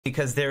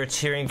because they were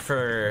cheering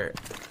for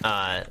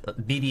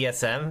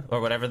BDSM or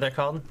whatever they're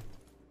called,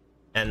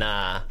 and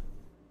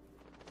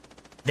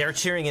they're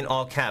cheering in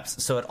all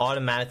caps, so it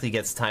automatically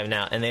gets timed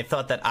out, and they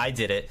thought that I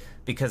did it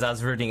because I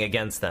was rooting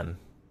against them.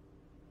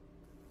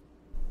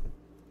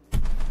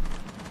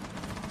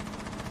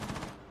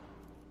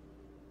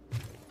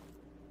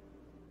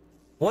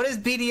 What is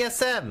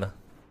BDSM?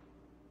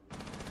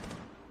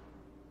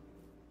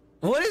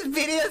 What is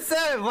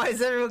BDSM? Why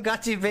is everyone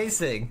got you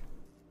basing?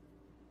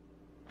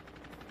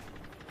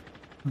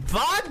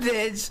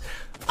 Bondage?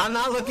 I'm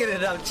not looking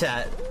it up,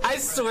 chat. I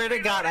swear to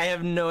God, I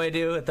have no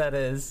idea what that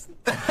is.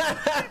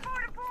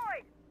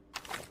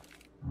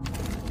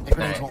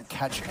 Grenades won't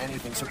catch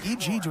anything. So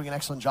EG doing an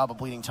excellent job of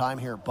bleeding time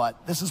here,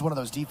 but this is one of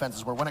those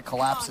defenses where when it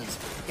collapses,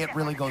 it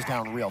really goes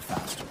down real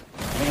fast.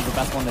 I think it's the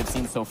best one they've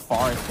seen so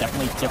far. It's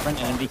definitely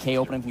different, and MVK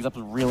opening things up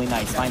is really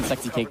nice. Fine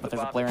Sexy Cake, but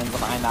there's a player in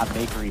behind that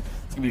bakery.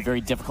 It's going to be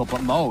very difficult,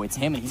 but Mo, it's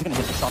him, and he's going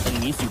to hit the shot that he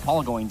needs to.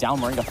 Paulo going down.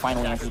 Moringa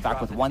finally answers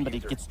back with one, but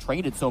it gets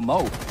traded, so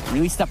Mo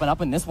really stepping up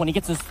in this one. He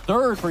gets his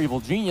third for Evil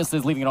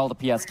Geniuses, leaving it all to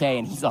PSK,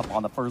 and he's up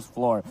on the first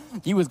floor.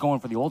 He was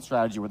going for the old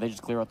strategy where they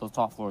just clear out those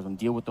top floors and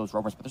deal with those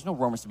roamers, but there's no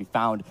roamers to be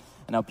found,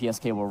 and now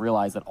PSK will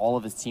realize that all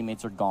of his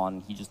teammates are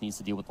gone. He just needs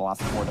to deal with the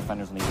last 4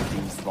 defenders and Evil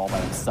Geniuses all by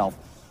himself.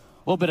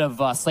 A little bit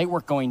of slate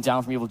work going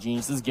down from Evil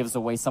Geniuses gives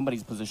away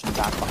somebody's position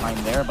back behind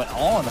there, but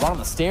all on the bottom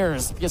of the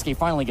stairs. PSK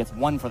finally gets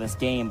 1 for this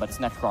game, but it's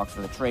Necrox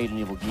for the trade, and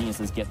Evil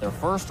Geniuses get their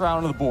first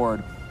round of the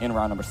board in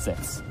round number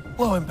 6.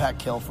 Low impact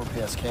kill for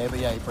PSK, but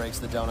yeah, he breaks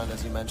the donut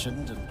as you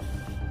mentioned, and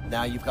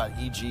now you've got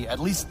EG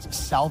at least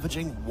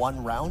salvaging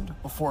 1 round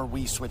before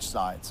we switch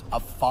sides. A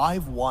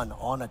 5-1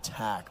 on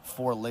attack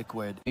for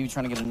Liquid. Maybe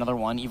trying to get another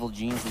one. Evil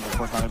Geniuses, of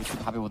course, not going to be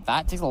super happy with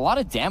that. Takes a lot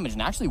of damage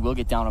and actually will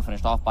get down and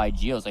finished off by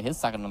Geo, so his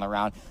second on the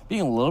round. Being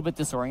a little bit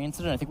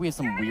disoriented, and I think we have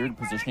some weird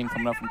positioning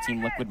coming up from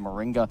Team Liquid.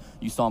 Moringa,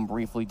 you saw him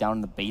briefly down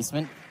in the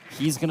basement.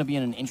 He's going to be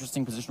in an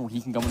interesting position where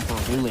he can go in for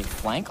a really late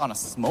flank on a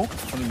smoke,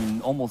 something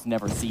you almost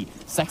never see.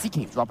 Sexy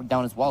Cake dropping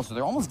down as well, so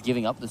they're almost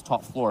giving up this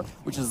top floor,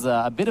 which is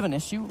a bit of an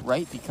issue,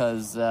 right?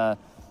 Because, I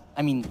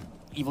mean,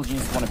 Evil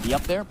Geniuses want to be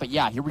up there, but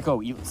yeah, here we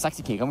go.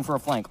 Sexy Cake coming for a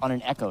flank on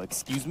an Echo.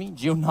 Excuse me?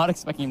 Geo not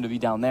expecting him to be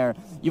down there.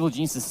 Evil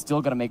Geniuses is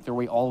still going to make their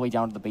way all the way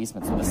down to the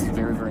basement, so this is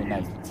very, very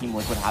nice. Team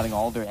Liquid having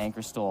all their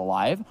anchors still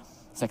alive.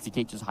 Sexy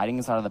Cake just hiding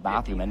inside of the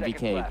bathroom.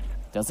 NVK,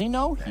 does he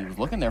know? He was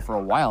looking there for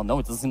a while. No,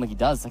 it doesn't seem like he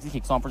does. Sexy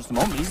Cake's on for just a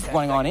moment. He's just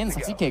running on in.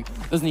 Sexy Cake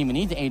doesn't even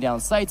need to A down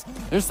sights.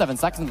 There's 7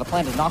 seconds. The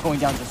plant is not going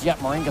down just yet.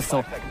 Moringa's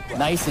so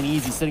nice and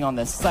easy sitting on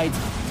this site.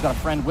 He's got a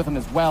friend with him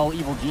as well.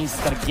 Evil Genius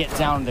has got to get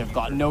down. They've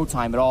got no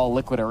time at all.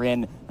 Liquid are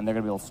in, and they're going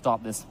to be able to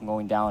stop this from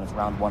going down. It's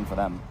round 1 for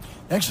them.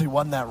 They actually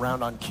won that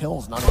round on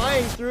kills. Not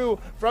flying through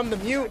from the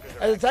mute,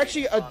 and it's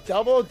actually a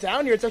double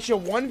down here. It's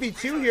actually a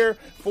 1v2 here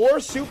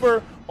for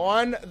Super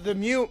on the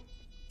mute.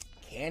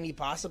 Can he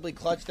possibly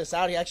clutch this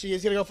out? He actually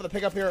is going to go for the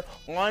pickup here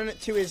on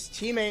to his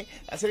teammate.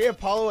 That's going to give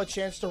Apollo a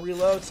chance to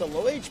reload. So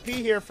low HP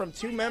here from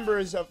 2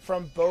 members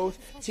from both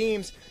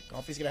teams.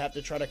 Golfy's going to have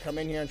to try to come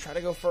in here and try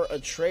to go for a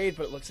trade,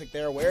 but it looks like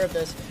they're aware of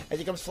this. As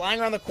he comes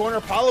flying around the corner,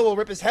 Apollo will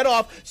rip his head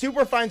off.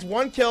 Super finds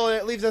 1 kill, and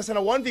it leaves us in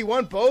a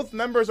 1v1. Both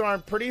members are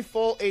on pretty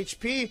full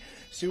HP.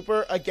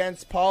 Super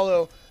against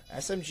Paulo.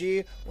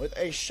 SMG with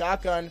a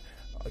shotgun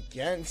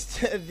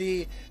against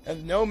the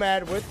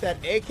Nomad with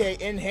that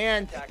AK in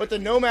hand, but the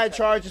Nomad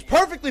charge is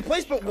perfectly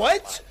placed, but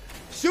what?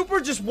 Super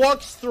just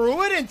walks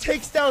through it and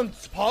takes down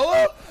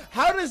Paulo?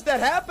 How does that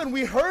happen?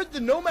 We heard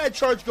the Nomad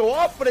charge go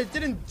off, but it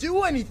didn't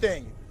do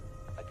anything.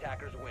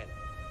 Attackers win.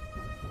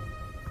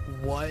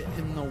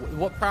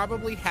 What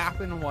probably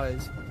happened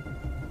was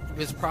it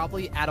was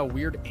probably at a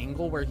weird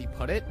angle where he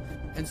put it,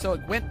 and so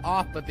it went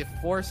off, but the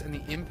force and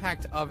the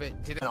impact of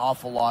it didn't. An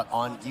awful lot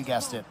on, you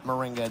guessed it,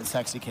 Moringa and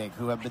Sexy Cake,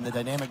 who have been the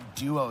dynamic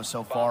duo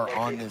so far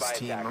on this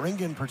team.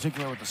 Moringa in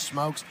particular with the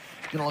smokes,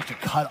 going to look to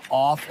cut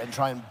off and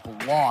try and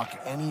block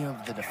any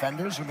of the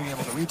defenders from being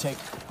able to retake.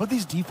 Put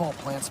these default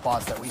plant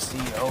spots that we see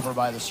over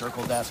by the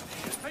circle desk.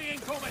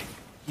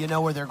 You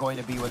know where they're going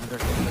to be, whether they're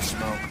in the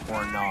smoke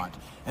or not.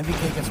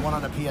 MVK gets 1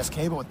 on a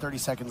PSK, but with 30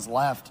 seconds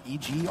left,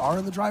 EG are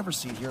in the driver's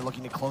seat here,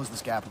 looking to close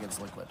this gap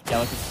against Liquid.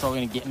 Yeah, Liquid's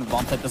struggling to get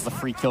involved. That does the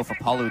free kill for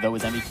Palu, though,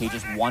 as MVK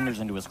just wanders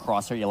into his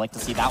crosshair. You like to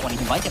see that one.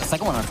 He might get a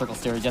second one on Circle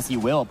Stairs. Yes, he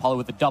will. Palu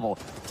with the double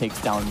takes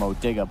down Mo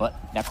Digga, but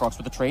Necrox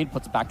with the trade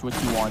puts it back to a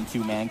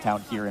 2-on-2 man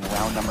count here in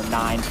round number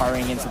 9.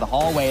 Firing into the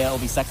hallway, it'll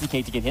be Sexy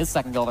Cake to get his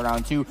second kill of the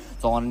round 2.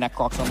 It's all on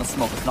Necrox on the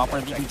smoke. It's not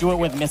where you can do it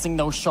with missing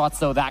those shots,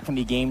 though. That can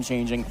be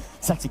game-changing.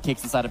 Sexy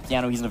Cake's inside a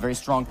piano. He's in a very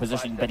strong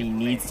position, but he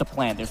needs to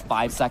plant. There's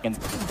 5 seconds.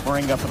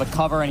 Moringa for the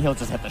cover, and he'll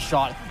just hit the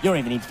shot. You don't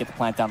even need to get the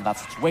plant down in that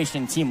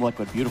situation. Team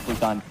Liquid, beautifully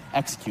done,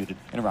 executed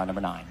in round number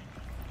 9.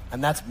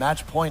 And that's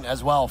match point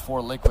as well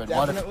for Liquid.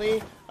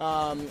 Definitely.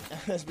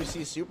 As we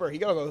see Super, he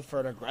gotta go for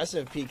an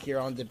aggressive peek here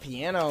on the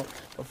piano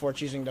before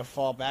choosing to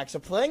fall back. So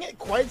playing it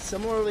quite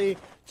similarly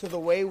to the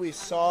way we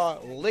saw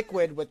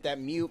Liquid with that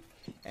mute.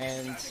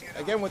 And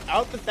again,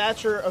 without the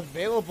Thatcher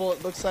available,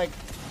 it looks like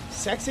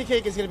Sexy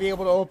Cake is going to be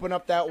able to open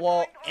up that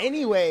wall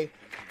anyway.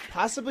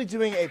 possibly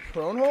doing a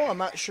prone hole. I'm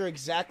not sure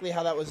exactly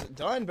how that was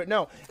done, but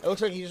no, it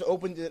looks like he just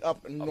opened it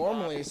up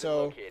normally.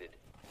 So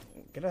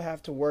gonna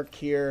have to work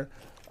here.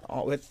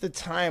 With the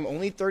time,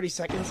 only 30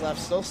 seconds left,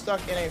 still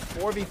stuck in a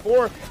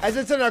 4v4 as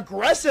it's an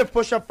aggressive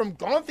push-up from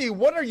Gonfi.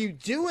 What are you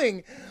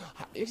doing?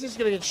 He's just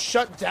gonna get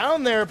shut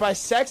down there by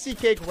Sexy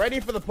Cake, ready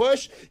for the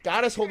push.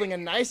 Goddess holding a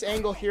nice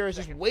angle here, is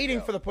just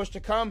waiting for the push to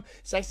come.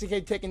 Sexy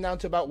Cake taken down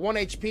to about 1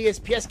 HP as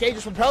PSK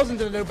just propels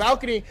into the new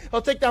balcony.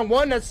 He'll take down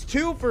 1, that's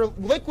 2 for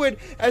Liquid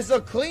as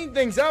they'll clean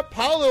things up.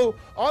 Paulo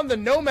on the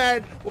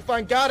Nomad will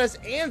find Goddess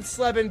and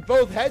Sleben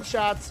both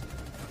headshots.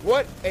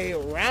 What a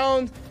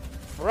round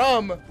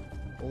from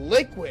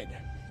Liquid.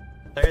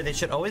 They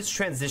should always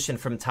transition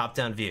from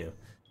top-down view.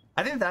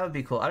 I think that would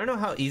be cool. I don't know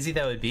how easy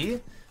that would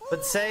be,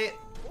 but say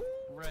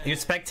you're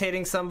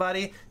spectating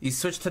somebody, you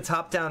switch to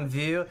top-down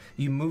view,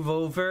 you move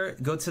over,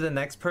 go to the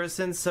next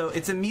person, so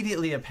it's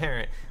immediately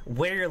apparent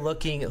where you're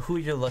looking, who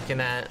you're looking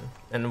at,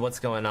 and what's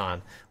going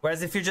on.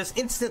 Whereas if you're just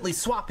instantly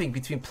swapping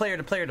between player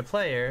to player to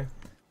player,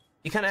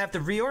 you kind of have to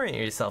reorient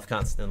yourself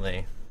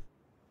constantly.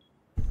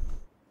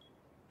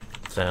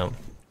 So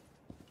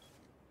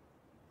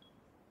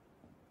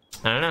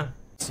I don't know.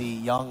 See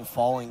Young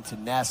falling to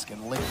Nesk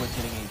and Liquid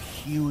getting a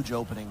huge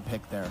opening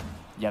pick there.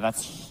 Yeah,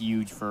 that's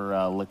huge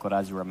for Liquid,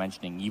 as you were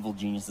mentioning. Evil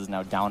Genius is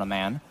now down a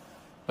man.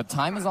 But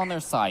time is on their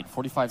side.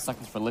 45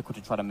 seconds for Liquid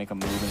to try to make a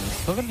move. And he's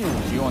still going to do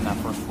a Geo on that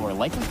first floor.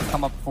 Likely to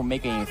come up for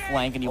making a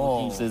flank, and Evil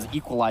Genius is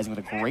equalizing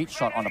with a great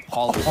shot on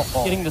Apollo.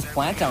 Getting this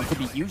plant down could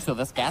be huge, so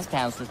this gas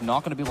canister's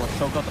not going to be able to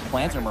choke out the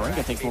plants, or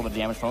Moringa takes a little bit of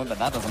damage from it, but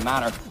that doesn't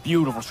matter.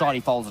 Beautiful shot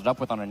he follows it up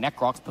with on a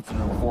Necrox, puts it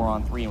into a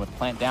 4-on-3, and with the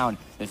plant down,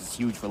 this is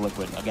huge for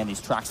Liquid. Again,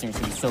 these track stingers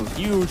can be so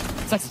huge.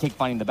 Sexy Cake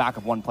finding the back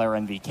of one player,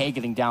 NVK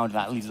getting down, to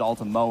that leaves it all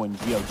to Mo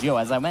and Geo. Geo,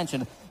 as I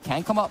mentioned,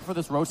 can come up for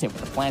this rotate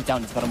with the plant down.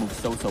 He's got to move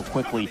so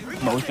quickly.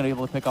 Mo's going to be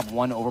able to pick up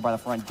one over by the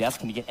front desk.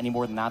 Can he get any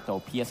more than that,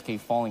 though?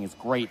 PSK falling is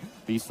great,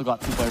 but he's still got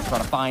 2 players to try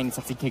to find.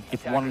 Sexy Cake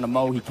gets one on the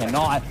Mo. He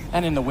cannot.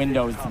 And in the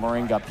windows,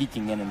 Moringa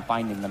peeking in and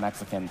finding the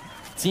Mexican.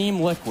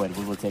 Team Liquid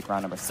will take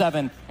round number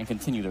 7 and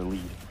continue their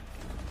lead.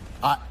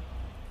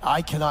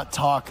 I cannot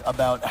talk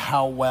about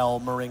how well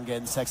Moringa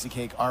and Sexy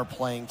Cake are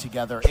playing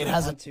together. It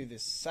hasn't to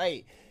this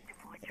site.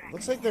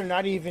 Looks like they're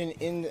not even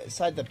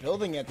inside the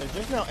building yet. They're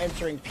just now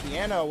entering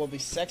piano. Will be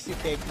Sexy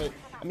Cake, but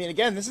I mean,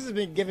 again, this has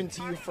been given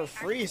to you for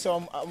free,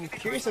 so I'm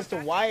curious as to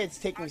why it's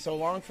taking so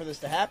long for this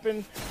to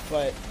happen.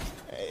 But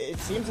it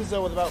seems as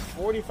though with about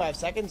 45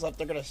 seconds left,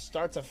 they're going to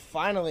start to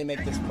finally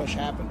make this push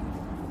happen.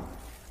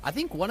 I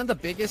think one of the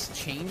biggest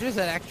changes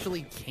that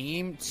actually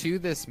came to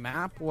this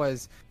map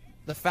was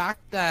the fact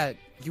that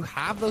you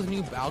have those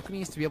new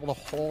balconies to be able to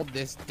hold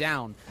this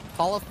down.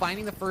 Paula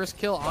finding the first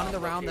kill onto the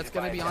round, that's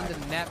going to be onto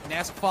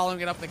Nesk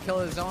following it up the kill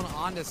of his own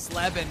onto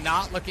Sleben.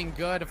 Not looking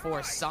good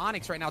for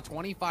Sonics right now.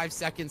 25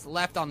 seconds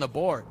left on the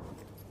board.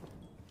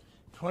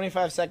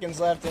 25 seconds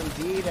left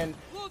indeed, and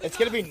it's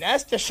going to be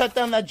Nesk to shut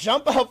down that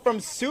jump out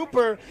from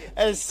Super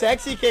as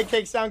Sexy Cake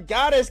takes down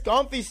Goddess.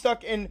 Gonfi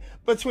stuck in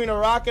between a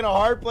rock and a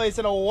hard place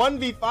in a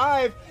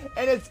 1v5,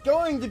 and it's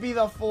going to be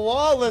the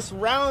flawless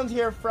round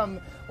here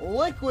from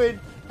Liquid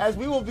as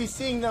we will be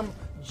seeing them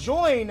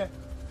join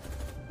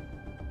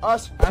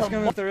us. Ask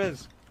him if there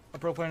is a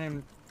pro player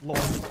named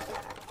Lauren.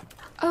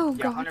 Oh,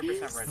 yeah,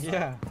 Goddess?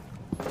 Yeah.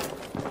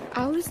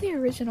 I was the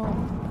original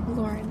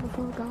Lauren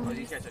before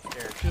Goddess.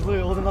 She's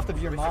literally old enough to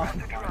be your mom.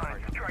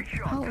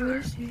 How old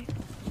is she?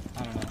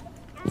 I don't know.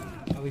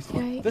 At least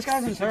Yikes. this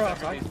guy's in terror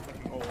outside.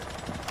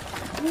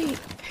 Wait,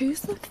 who's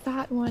the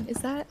fat one? Is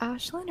that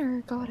Ashlyn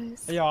or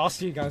Goddess? Yeah, I'll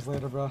see you guys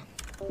later, bro.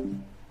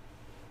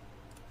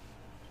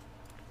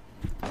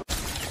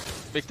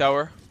 Big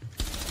tower.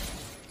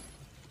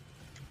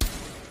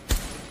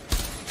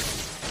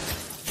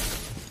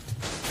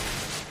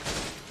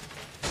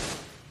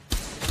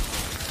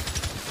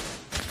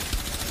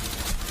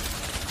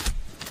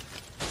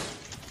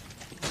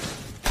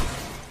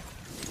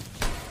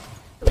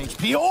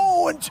 HP.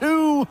 Oh, and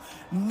 2.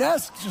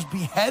 Nesk just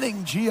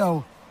beheading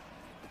Geo.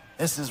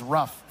 This is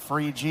rough.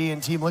 For EG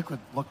and Team Liquid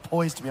look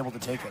poised to be able to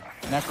take it.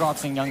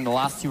 Necrox and Young, the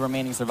last 2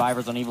 remaining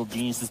survivors on Evil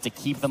Geniuses, to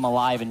keep them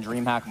alive in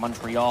DreamHack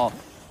Montreal.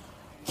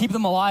 Keep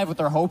them alive with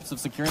their hopes of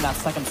securing that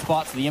 2nd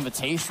spot to the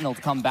Invitational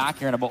to come back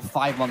here in about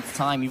 5 months'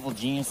 time. Evil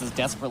Geniuses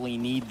desperately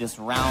need this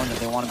round if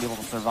they want to be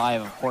able to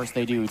survive. Of course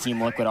they do.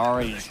 Team Liquid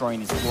already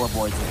destroying these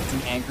floorboards.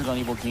 There's 2 anchors on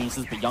Evil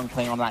Geniuses, but Young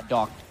playing on that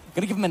dock.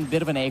 Gonna give him a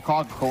bit of an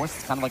ACOG, of course.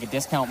 It's kind of like a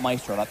discount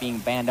Maestro, that being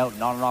banned out,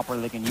 not an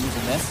operator they can use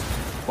in this.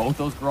 Both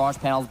those garage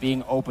panels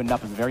being opened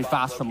up is very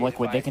fast from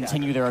Liquid. They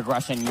continue their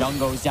aggression. Young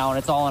goes down.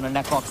 It's all on a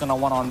Necrox and a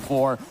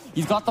 1-on-4.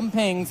 He's got them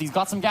pings. He's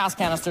got some gas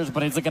canisters,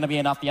 but is it going to be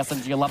enough? The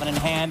SMG-11 in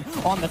hand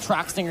on the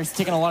track stingers,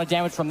 taking a lot of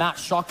damage from that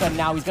shotgun.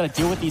 Now he's got to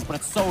deal with these, but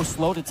it's so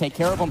slow to take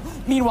care of them.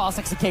 Meanwhile,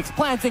 Sexy Cake's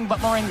planting, but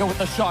Moringa with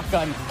the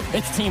shotgun.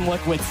 It's Team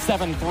Liquid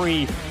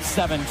 7-3,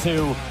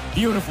 7-2.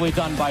 Beautifully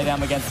done by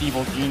them against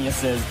Evil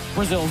Geniuses.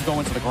 Brazil's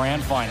going to the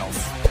grand finals.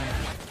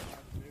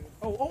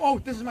 Oh,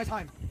 this is my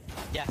time.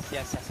 Yes.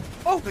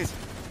 Oh, please.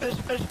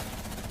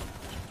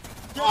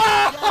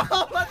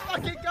 Oh, let's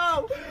fucking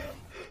go!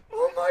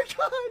 Oh my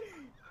god!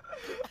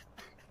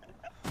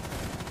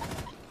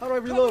 How do I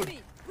reload?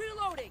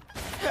 Reloading.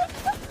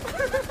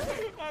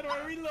 How do I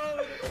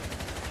reload?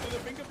 With a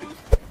finger boost?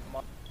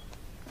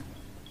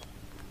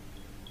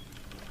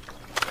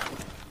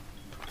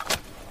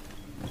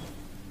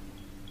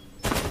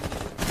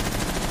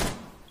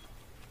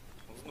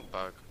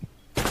 Bug.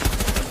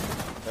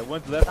 É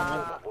one left.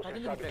 Tá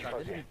dentro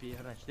do VP,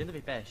 Ronald. Dentro do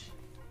VP, Ash.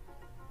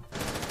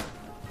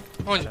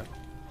 Onde?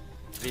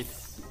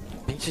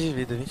 20 de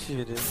vida, 20 de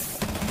vida.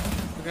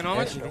 Pegando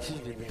onde? 20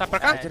 de vida. Tá pra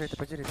cá? Pra direita,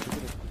 pra direita, pra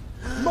direita.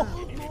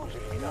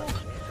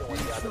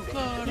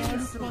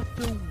 Caralho,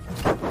 Platão.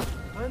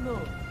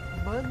 Mano.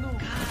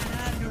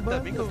 Caralho, ainda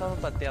bem que eu tava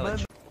pra tela.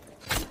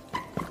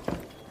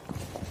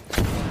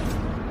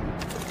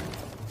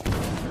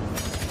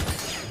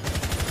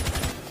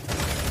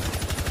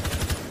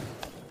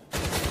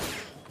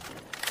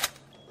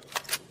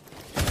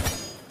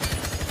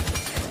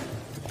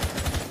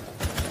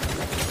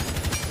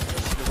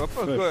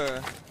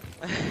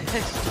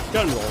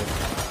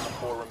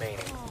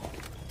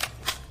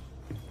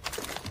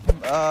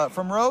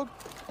 From Rogue,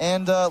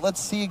 and let's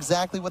see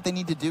exactly what they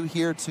need to do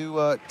here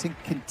to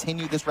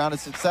continue this round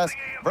of success.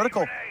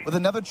 Vertical with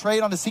another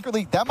trade on his secret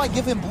league. That might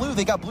give him blue.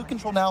 They got blue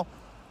control now.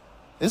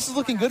 This is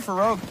looking good for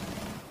Rogue.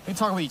 We can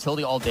talk about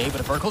utility all day,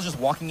 but if Vertical's just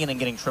walking in and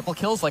getting triple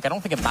kills, like, I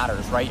don't think it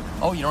matters, right?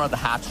 Oh, you don't have the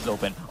hatches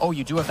open. Oh,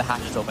 you do have the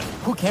hatches open.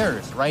 Who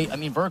cares, right? I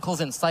mean, Vertical's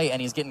in sight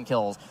and he's getting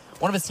kills.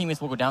 One of his teammates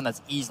will go down,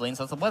 that's easily, and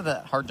so it's a bit of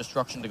that hard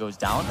destruction to goes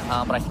down,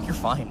 but I think you're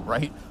fine,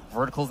 right?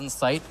 Vertical's in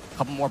sight, a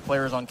couple more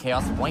players on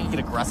Chaos. Why don't you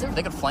get aggressive?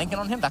 They could flank in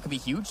on him, that could be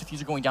huge.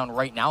 Diffuser going down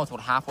right now, it's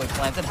about halfway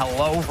planted.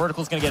 Hello,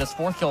 Vertical's gonna get his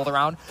 4th kill of the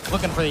round,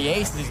 looking for the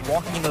ace as he's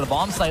walking into the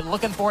bomb site,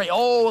 looking for it.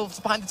 Oh, it's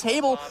behind the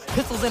table,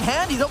 pistols in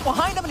hand, he's up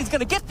behind him and he's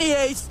gonna get the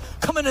ace.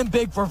 Coming in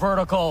big for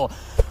Vertical.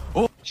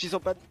 Oh. She's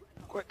open,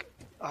 quick.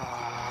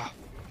 Got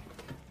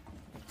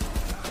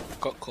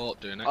caught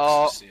doing it.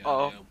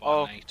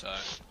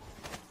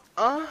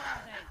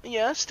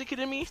 Yeah, stick it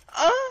in me.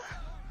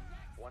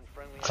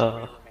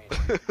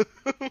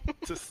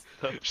 Just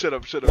Shut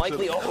up.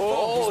 likely.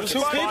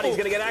 Somebody's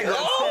gonna get angry.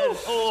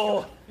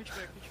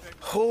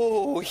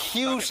 Oh,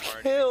 huge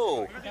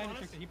kill!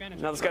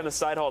 Now this guy in the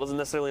side hall doesn't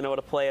necessarily know how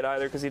to play it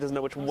either because he doesn't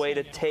know which way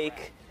to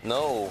take.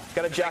 No.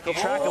 Got a jackal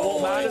track, it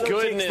won't matter.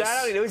 Takes that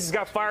out. He knows he's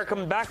got fire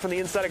coming back from the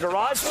inside of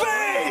garage.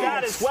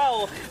 That as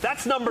well.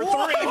 That's number 3.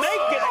 Make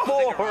it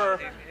 4.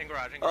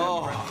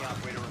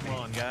 Come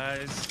on,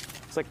 guys.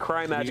 It's like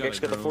Cry Magic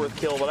actually got the 4th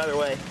kill, but either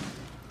way.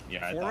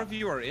 Yeah, 4 of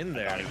you are in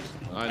there.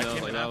 I know,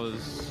 like that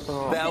was.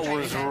 That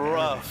was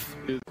rough.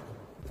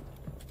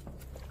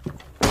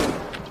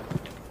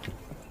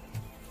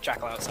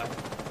 Jackal outside.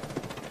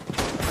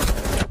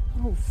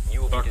 Oh,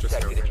 You will be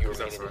detected if you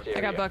remain in this area.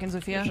 I got Buck and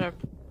Sophia.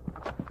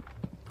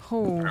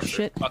 Oh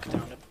shit. Buck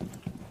downed it.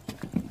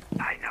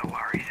 No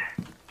worries.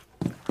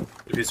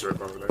 If he's right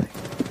over there.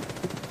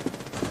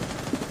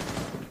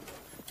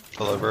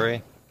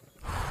 Delivery.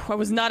 I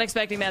was not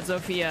expecting that,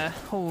 Sophia.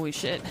 Holy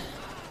shit.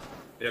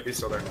 Yep, he's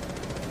still there.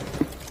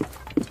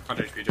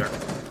 100 HP, Jack.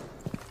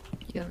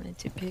 You want me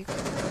to pick?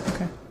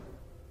 Okay.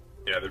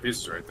 Yeah, the piece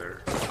is right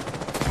there.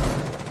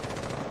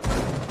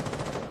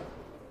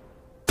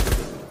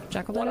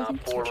 Jackal One died, I on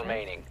think? 4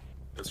 remaining.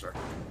 That's right.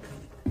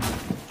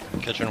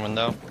 Kitchen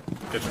window.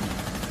 Kitchen.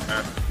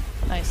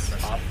 Nice.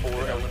 Op 4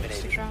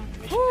 eliminated.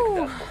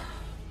 Woo!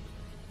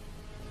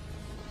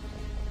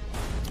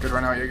 Good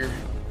run out, Jaeger.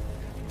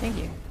 Thank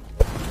you.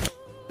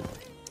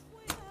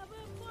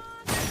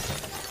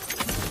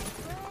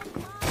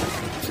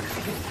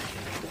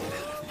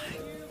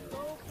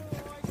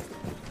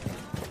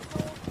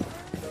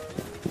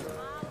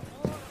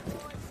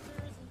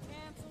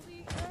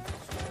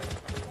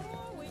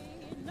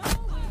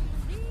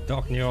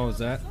 Doc knew I was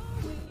that.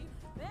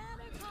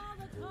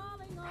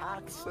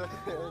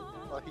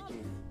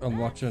 I'm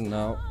watching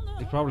now.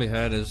 He probably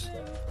heard us.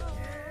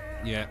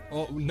 Yeah.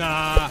 Oh,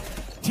 nah.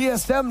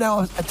 TSM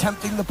now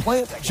attempting the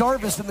plant.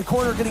 Jarvis in the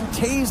corner getting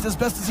tased as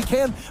best as he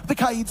can. The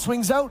Kaid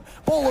swings out.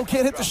 Bolo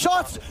can't hit the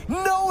shots.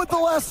 No, at the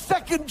last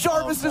second,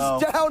 Jarvis is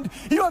down.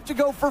 You have to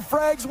go for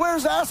frags.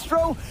 Where's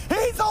Astro?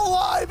 He's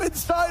alive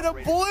inside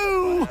of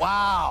blue.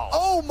 Wow.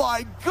 Oh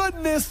my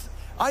goodness.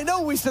 I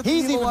know we said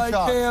He's the even like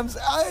shocked. cams.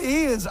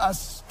 He is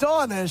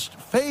astonished.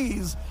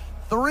 Phase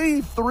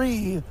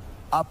 3-3.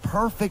 A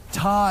perfect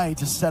tie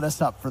to set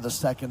us up for the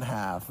second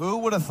half. Who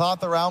would have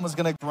thought the round was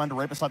going to Run to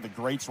right beside the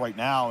grates right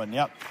now, and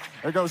yep,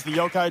 there goes the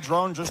Yokai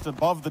drone just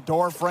above the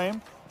door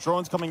frame.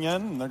 Drone's coming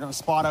in, and they're going to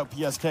spot out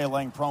PSK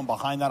laying prone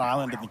behind that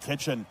island in the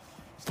kitchen.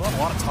 Still have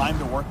a lot of time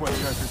to work with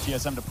here for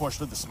TSM to push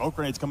through. The smoke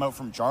grenades come out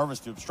from Jarvis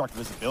to obstruct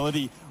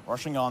visibility,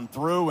 rushing on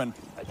through, and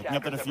picking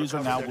up the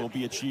diffuser now will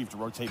be achieved to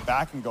rotate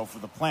back and go for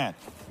the plant.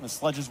 And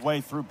sledge his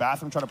way through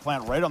bathroom, try to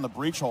plant right on the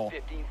breach hole.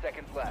 15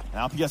 seconds left.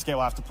 Now PSK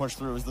will have to push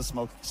through as the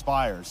smoke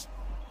expires.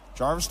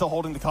 Jarvis still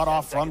holding the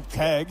cutoff from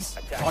Kegs.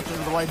 Tucked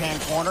into the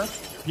right-hand corner.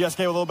 PSK with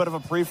a little bit of a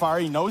pre-fire.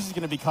 He knows he's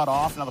going to be cut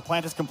off. Now the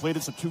plant is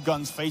completed, so 2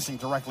 guns facing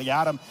directly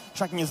at him.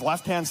 Checking his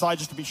left-hand side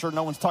just to be sure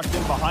no one's tucked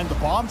in behind the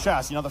bomb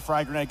chassis. Another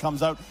frag grenade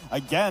comes out.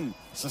 Again,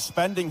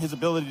 suspending his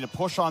ability to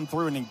push on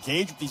through and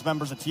engage with these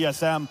members of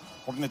TSM.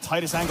 Working the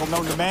tightest angle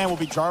known to man will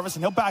be Jarvis,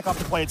 and he'll back up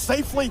to play it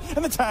safely,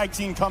 and the tag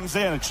team comes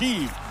in.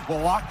 Achieved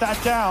will lock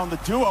that down. The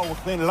duo will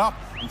clean it up,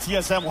 and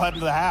TSM will head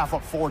into the half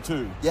up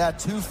 4-2. Yeah,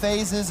 2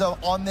 phases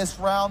on this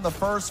round. The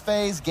first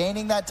phase,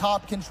 gaining that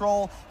top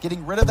control,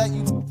 getting rid of that...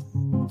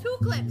 2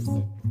 clips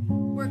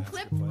were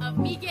clipped of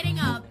me getting